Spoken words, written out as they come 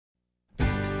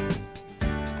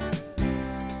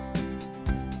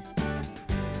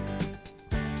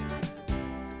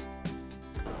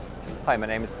Hi, my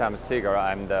name is Thomas Tiger.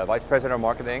 I'm the Vice President of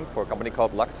Marketing for a company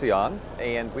called Luxion,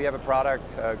 and we have a product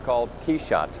called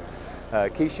KeyShot.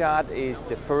 KeyShot is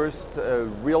the first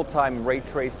real-time ray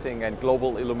tracing and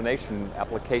global illumination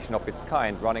application of its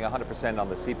kind, running 100% on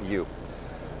the CPU.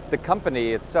 The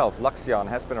company itself, Luxion,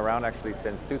 has been around actually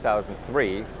since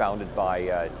 2003, founded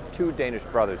by two Danish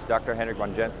brothers, Dr. Henrik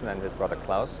von Jensen and his brother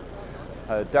Klaus.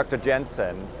 Dr.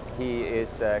 Jensen, he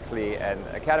is actually an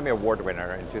Academy Award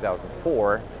winner in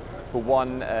 2004, who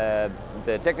won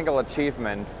the technical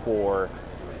achievement for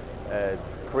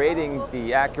creating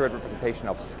the accurate representation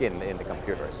of skin in the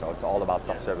computer. So it's all about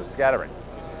soft surface scattering.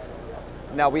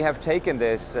 Now we have taken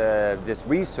this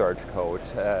research code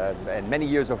and many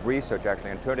years of research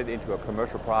actually and turned it into a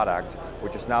commercial product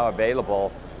which is now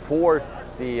available for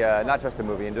the, not just the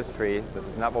movie industry, this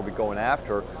is not what we're going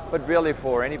after, but really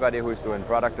for anybody who's doing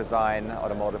product design,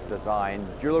 automotive design,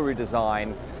 jewelry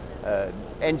design,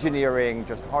 engineering,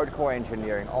 just hardcore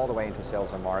engineering, all the way into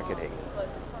sales and marketing.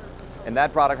 And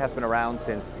that product has been around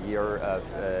since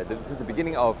the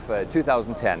beginning of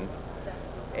 2010.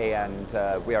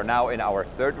 And we are now in our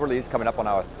third release, coming up on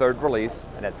our third release,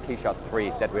 and that's KeyShot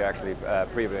 3 that we're actually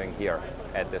previewing here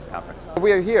at this conference.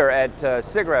 We are here at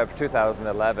Siggraph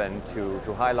 2011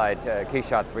 to highlight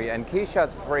KeyShot 3, and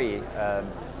KeyShot 3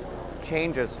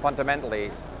 changes fundamentally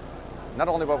not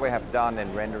only what we have done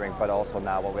in rendering, but also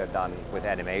now what we have done with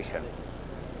animation.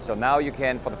 So now you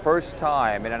can, for the first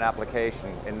time in an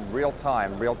application, in real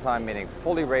time meaning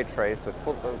fully ray traced with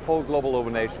full global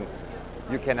illumination,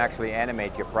 you can actually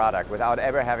animate your product without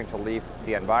ever having to leave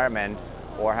the environment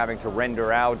or having to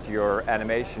render out your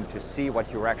animation to see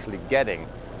what you're actually getting.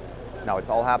 Now it's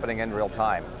all happening in real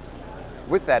time.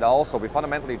 With that also, we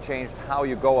fundamentally changed how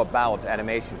you go about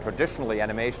animation. Traditionally,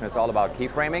 animation is all about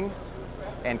keyframing,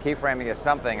 and keyframing is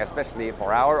something, especially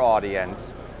for our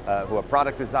audience, who are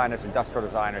product designers, industrial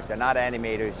designers, they're not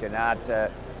animators, they're not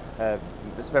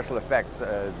special effects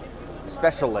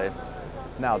specialists.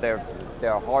 Now they're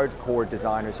hardcore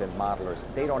designers and modelers.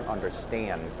 They don't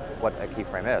understand what a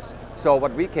keyframe is. So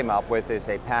what we came up with is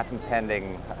a patent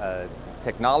pending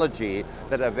technology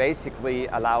that basically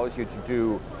allows you to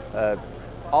do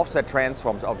offset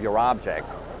transforms of your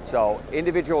object. So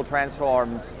individual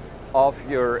transforms of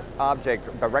your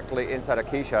object directly inside a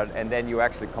KeyShot, and then you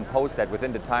actually compose that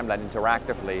within the timeline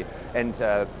interactively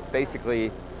and basically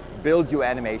build your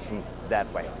animation that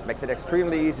way. Makes it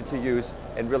extremely easy to use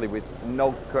and really with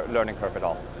no learning curve at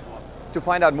all. To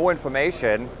find out more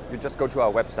information, you just go to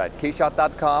our website,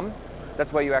 keyshot.com.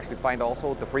 That's where you actually find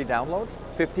also the free download,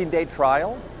 15-day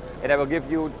trial, and I will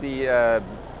give you the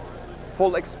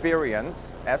full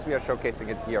experience as we are showcasing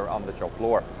it here on the show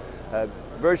floor.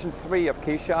 Version 3 of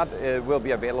KeyShot will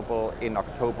be available in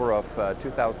October of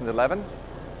 2011.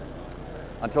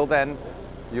 Until then,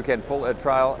 you can full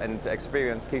trial and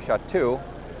experience KeyShot 2,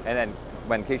 and then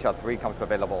when KeyShot 3 comes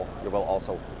available, you will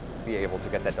also be able to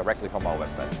get that directly from our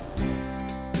website.